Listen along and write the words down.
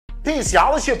Peace,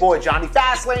 y'all. It's your boy Jonny,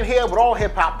 Fastlane here with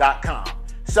allhiphop.com.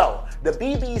 So, the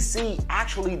BBC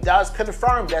actually does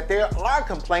confirm that there are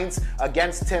complaints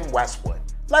against Tim Westwood.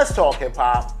 Let's talk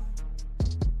hip-hop.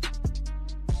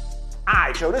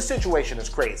 Alright, Joe, this situation is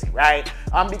crazy, right?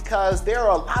 Because there are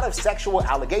a lot of sexual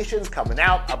allegations coming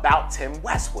out about Tim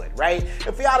Westwood, right?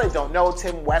 If y'all that don't know,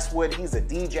 Tim Westwood, he's a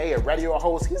DJ, a radio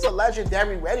host. He's a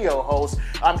legendary radio host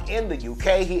in the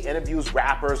UK. He interviews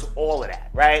rappers, all of that,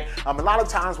 right? A lot of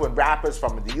times when rappers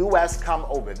from the US come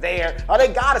over there, they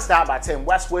gotta stop by Tim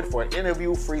Westwood for an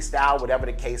interview, freestyle, whatever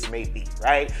the case may be,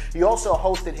 right? He also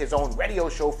hosted his own radio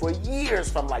show for years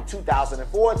from like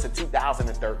 2004 to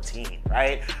 2013,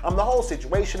 right? The whole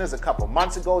situation is a couple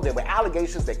months ago, there were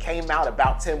allegations that came out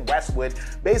about Tim Westwood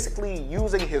basically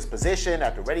using his position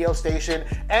at the radio station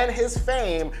and his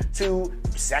fame to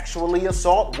sexually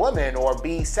assault women or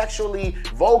be sexually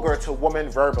vulgar to women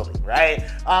verbally, right?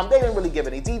 They didn't really give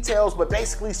any details, but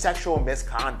basically sexual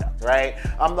misconduct, right?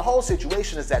 The whole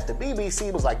situation is that the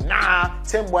BBC was like, nah,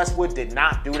 Tim Westwood did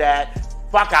not do that.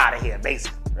 Fuck out of here,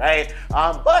 basically. Right?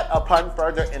 But upon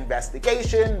further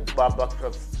investigation,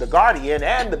 the Guardian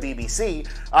and the BBC,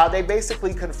 they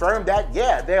basically confirmed that,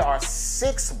 yeah, there are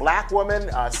 6 black women,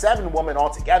 7 women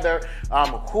altogether,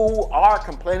 who are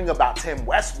complaining about Tim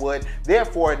Westwood.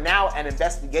 Therefore, now an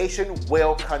investigation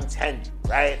will continue,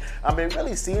 right? It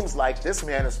really seems like this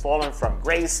man is falling from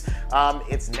grace.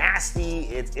 It's nasty,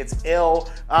 it's ill,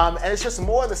 and it's just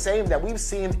more of the same that we've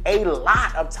seen a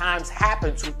lot of times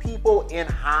happen to people in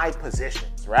high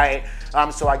positions, right?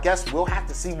 So I guess we'll have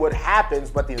to see what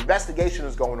happens, but the investigation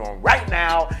is going on right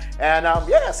now, and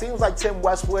yeah, it seems like Tim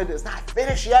Westwood is not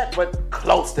finished yet, but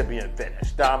close to being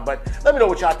finished. But let me know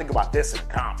what y'all think about this in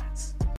the comments.